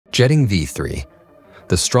Jetting V3,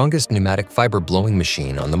 the strongest pneumatic fiber blowing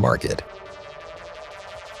machine on the market.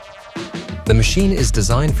 The machine is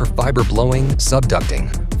designed for fiber blowing,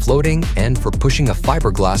 subducting, floating, and for pushing a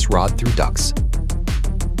fiberglass rod through ducts.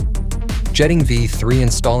 Jetting V3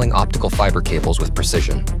 installing optical fiber cables with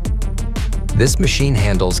precision. This machine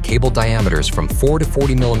handles cable diameters from 4 to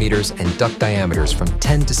 40 millimeters and duct diameters from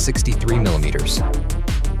 10 to 63 millimeters.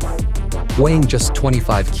 Weighing just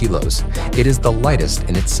 25 kilos, it is the lightest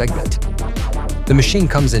in its segment. The machine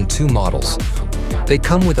comes in two models. They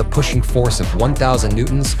come with a pushing force of 1,000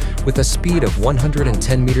 newtons with a speed of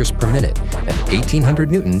 110 meters per minute and 1,800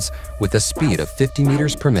 newtons with a speed of 50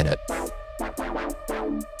 meters per minute.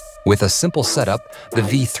 With a simple setup, the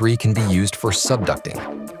V3 can be used for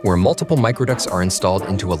subducting, where multiple microducts are installed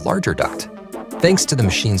into a larger duct. Thanks to the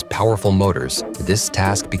machine's powerful motors, this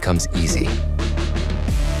task becomes easy.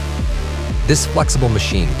 This flexible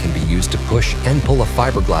machine can be used to push and pull a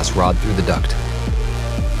fiberglass rod through the duct.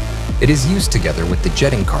 It is used together with the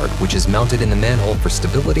jetting cart, which is mounted in the manhole for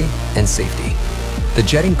stability and safety. The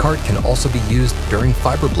jetting cart can also be used during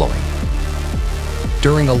fiber blowing.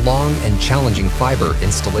 During a long and challenging fiber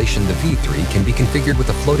installation, the V3 can be configured with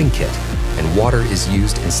a floating kit, and water is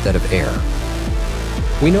used instead of air.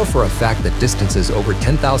 We know for a fact that distances over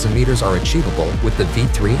 10,000 meters are achievable with the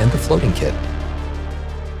V3 and the floating kit.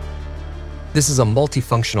 This is a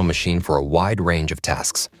multifunctional machine for a wide range of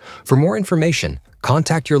tasks. For more information,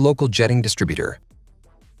 contact your local jetting distributor.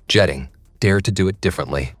 Jetting, dare to do it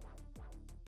differently.